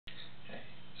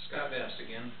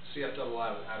Again, CFII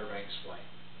with Outer Banks Flight.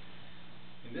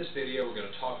 In this video, we're going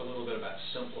to talk a little bit about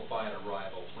simplified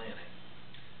arrival planning.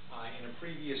 In a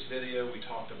previous video, we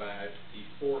talked about the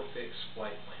 4-fix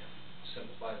flight plan,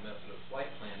 simplified method of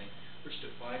flight planning, which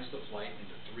divides the flight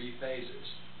into 3 phases: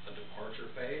 a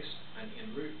departure phase, an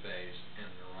en route phase,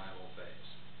 and an arrival phase.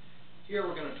 Here,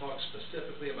 we're going to talk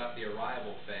specifically about the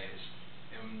arrival phase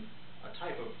and a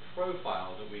type of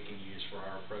profile that we can use for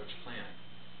our approach planning.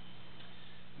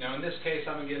 Now, in this case,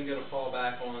 I'm again going to fall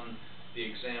back on the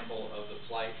example of the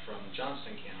flight from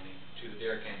Johnston County to the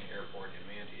Dare County Airport in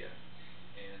Mantia.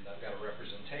 And I've got a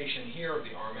representation here of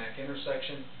the RMAC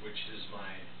intersection, which is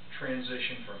my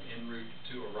transition from en route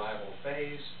to arrival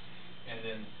phase, and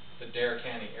then the Dare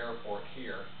County Airport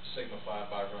here,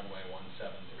 signified by runway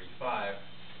 1735,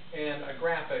 and a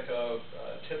graphic of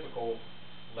a typical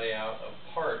layout of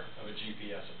part of a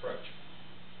GPS approach.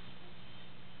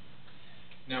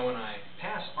 Now, when I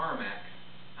pass RMAC,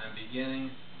 I'm beginning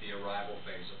the arrival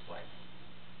phase of flight.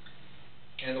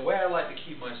 And the way I like to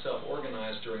keep myself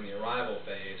organized during the arrival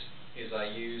phase is I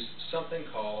use something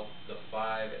called the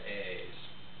 5 A's.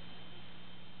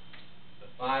 The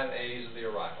 5 A's of the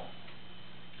arrival.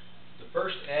 The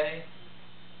first A,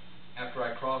 after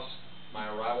I cross my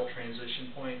arrival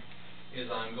transition point, is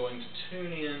I'm going to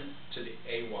tune in to the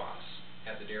AWAS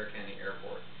at the Dare County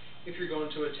Airport. If you're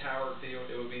going to a tower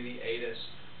field, it would be the ATIS,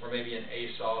 or maybe an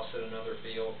ASOS at another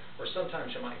field, or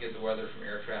sometimes you might get the weather from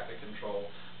air traffic control.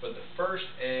 But the first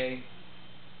A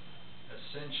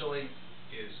essentially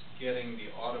is getting the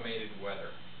automated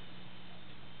weather.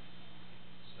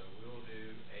 So we'll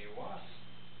do AWAS.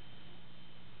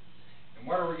 And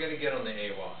what are we going to get on the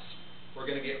AWAS? We're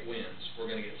going to get winds, we're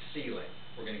going to get ceiling,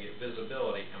 we're going to get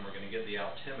visibility, and we're going to get the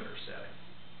altimeter setting.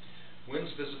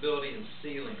 Winds, visibility, and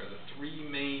ceiling are the 3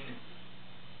 main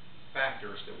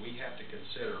factors that we have to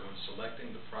consider when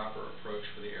selecting the proper approach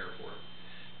for the airport.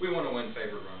 We want a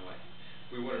wind-favored runway.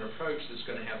 We want an approach that's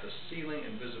going to have the ceiling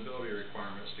and visibility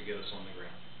requirements to get us on the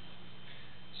ground.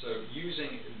 So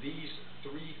using these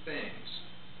 3 things,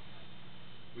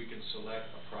 we can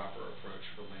select a proper approach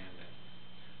for landing.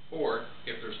 Or,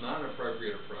 if there's not an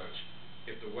appropriate approach,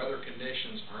 if the weather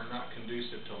conditions are not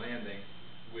conducive to landing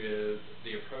with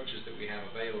the approaches that we have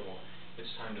available,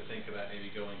 it's time to think about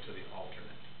maybe going to the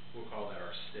alternate. We'll call that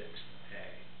our 6th A.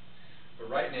 But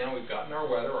right now, we've gotten our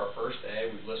weather, our first A,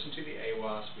 we've listened to the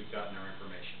AWAS, we've gotten our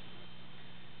information.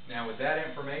 Now, with that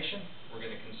information, we're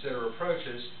going to consider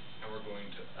approaches, and we're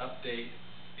going to update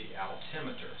the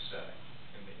altimeter setting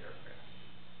in the aircraft.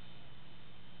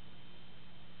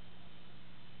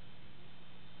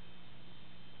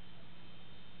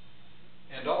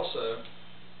 And also,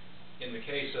 in the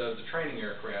case of the training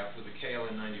aircraft with the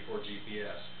KLN 94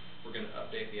 GPS, we're going to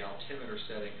update the altimeter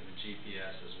setting in the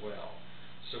GPS as well.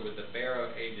 So with the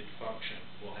baro-aided function,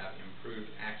 we'll have improved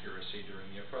accuracy during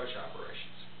the approach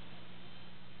operations.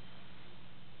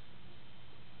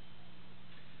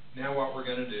 Now what we're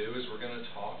going to do is we're going to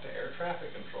talk to air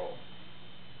traffic control.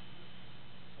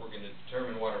 We're going to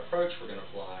determine what approach we're going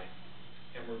to fly,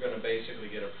 and we're going to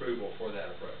basically get approval for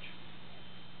that approach.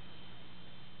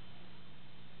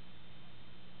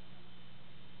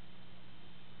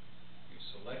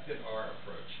 Selected our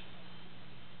approach.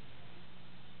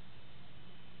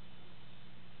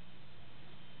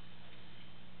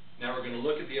 Now we're going to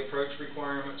look at the approach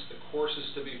requirements, the courses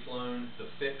to be flown, the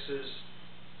fixes.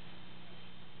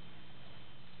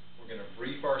 We're going to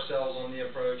brief ourselves on the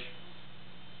approach,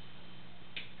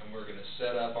 and we're going to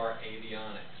set up our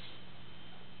avionics.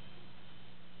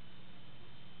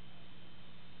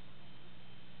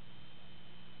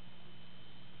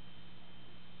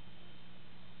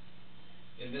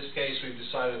 In this case, we've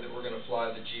decided that we're going to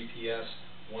fly the GPS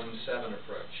 17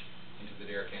 approach into the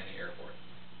Dare County Airport.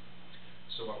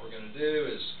 So what we're going to do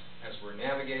is, as we're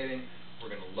navigating,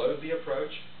 we're going to load the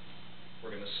approach,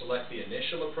 we're going to select the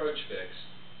initial approach fix,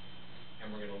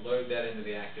 and we're going to load that into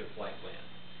the active flight plan.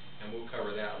 And we'll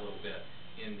cover that a little bit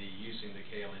in the using the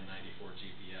KLN 94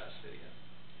 GPS video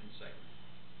in a second.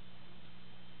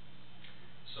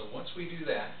 So once we do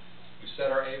that, we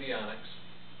set our avionics,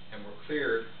 and we're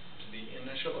cleared to the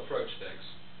initial approach fix.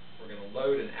 We're going to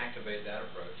load and activate that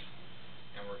approach,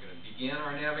 and we're going to begin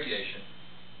our navigation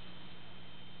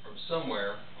from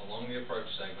somewhere along the approach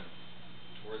segment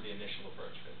toward the initial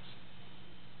approach fix.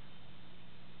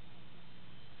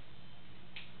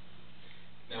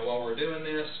 Now, while we're doing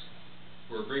this,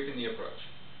 we're briefing the approach.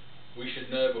 We should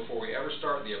know before we ever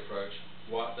start the approach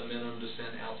what the minimum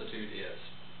descent altitude is.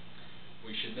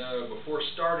 We should know before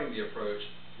starting the approach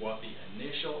what the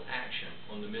initial action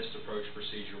on the missed approach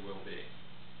procedure will be.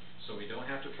 So we don't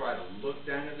have to try to look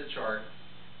down at the chart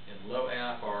and low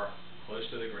AFR close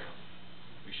to the ground.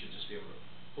 We should just be able to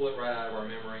pull it right out of our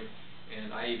memory,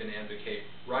 and I even advocate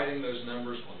writing those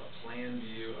numbers on the plan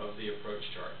view of the approach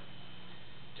chart.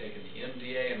 Taking the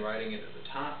MDA and writing it at the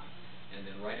top, and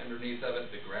then right underneath of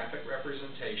it the graphic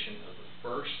representation of the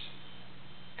first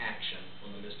action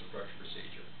on the missed approach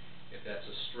procedure. If that's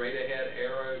a straight ahead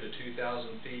arrow to 2,000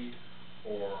 feet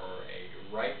or a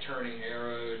right turning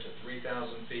arrow to 3,000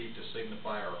 feet to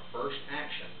signify our first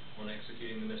action on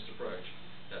executing the missed approach,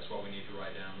 that's what we need to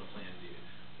write down in the plan view.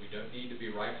 We don't need to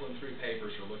be rifling through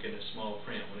papers or looking at small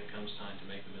print when it comes time to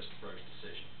make the missed approach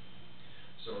decision.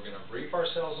 So we're going to brief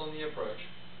ourselves on the approach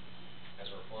as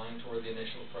we're flying toward the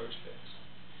initial approach fix.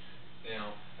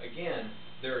 Now, again,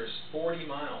 there is 40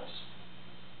 miles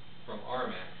from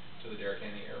Armac to the Dare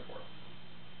County Airport.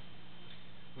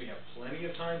 We have plenty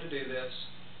of time to do this.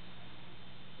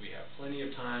 We have plenty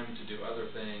of time to do other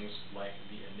things like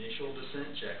the initial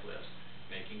descent checklist,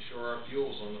 making sure our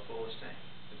fuel's on the fullest tank,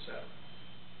 etc.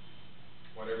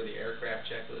 Whatever the aircraft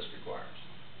checklist requires.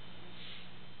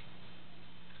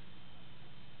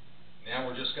 Now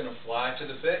we're just going to fly to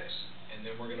the fix, and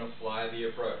then we're going to fly the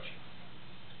approach.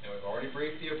 Now we've already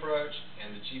briefed the approach,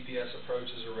 and the GPS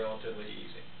approaches are relatively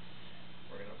easy.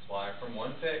 We're going to fly from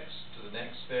one fix to the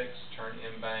next fix, turn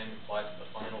inbound, and fly to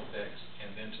the final fix,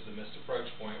 and then to the missed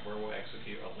approach point where we'll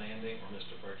execute a landing or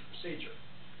missed approach procedure.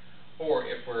 Or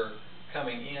if we're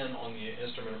coming in on the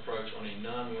instrument approach on a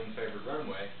non-wind favored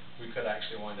runway, we could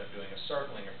actually wind up doing a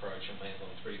circling approach and land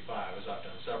on 3-5, as I've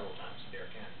done several times in Dare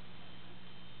County.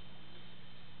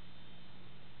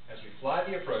 As we fly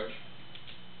the approach,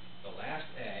 the last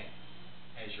A,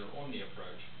 as you're on the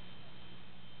approach,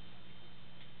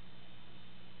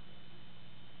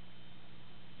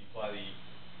 you fly the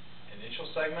initial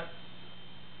segment,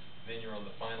 then you're on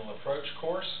the final approach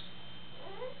course,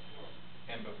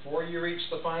 and before you reach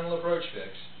the final approach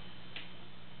fix,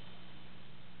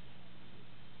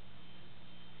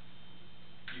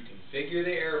 you configure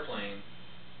the airplane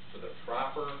for the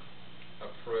proper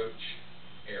approach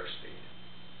airspeed.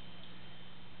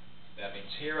 That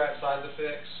means here outside the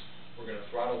fix, we're going to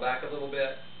throttle back a little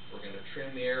bit, we're going to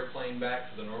trim the airplane back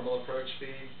to the normal approach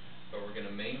speed, but we're going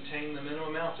to maintain the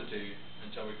minimum altitude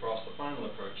until we cross the final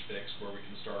approach fix, where we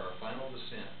can start our final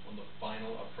descent on the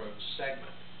final approach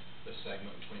segment, the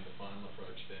segment between the final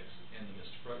approach fix and the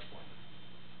missed approach point.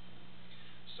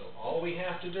 So all we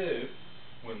have to do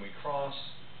when we cross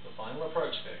the final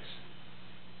approach fix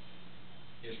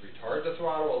is retard the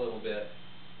throttle a little bit,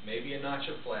 maybe a notch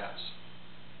of flaps,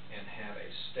 and have a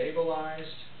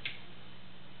stabilized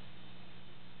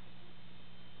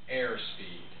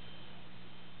airspeed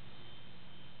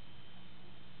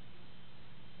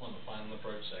on the final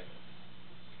approach segment.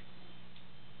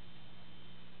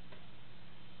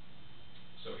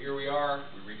 So here we are,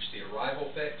 we reached the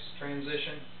arrival fix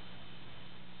transition.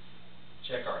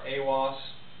 Check our AWOS,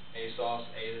 ASOS,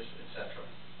 ATIS, etc.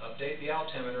 Update the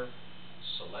altimeter,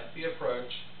 select the approach,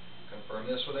 confirm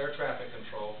this with air traffic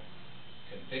control,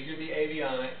 configure the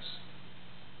avionics,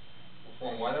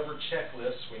 perform whatever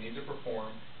checklists we need to perform,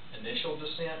 initial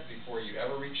descent before you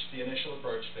ever reach the initial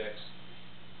approach fix,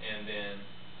 and then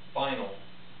final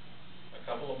a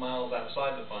couple of miles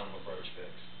outside the final approach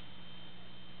fix.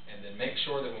 And then make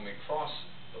sure that when we cross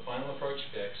the final approach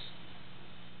fix,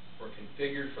 we're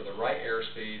configured for the right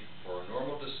airspeed for a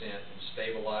normal descent and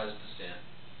stabilized descent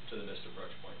to the missed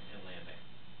approach point and landing.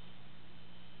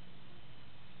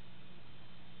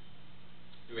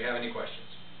 Do we have any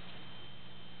questions?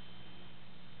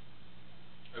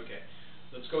 Okay,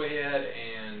 let's go ahead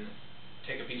and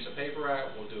take a piece of paper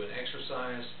out. We'll do an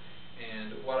exercise,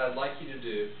 and what I'd like you to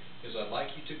do is I'd like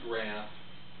you to graph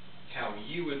how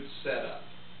you would set up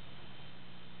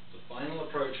the final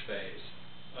approach phase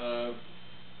of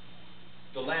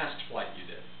the last flight you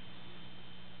did.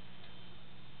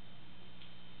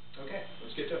 Okay,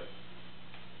 let's get to it.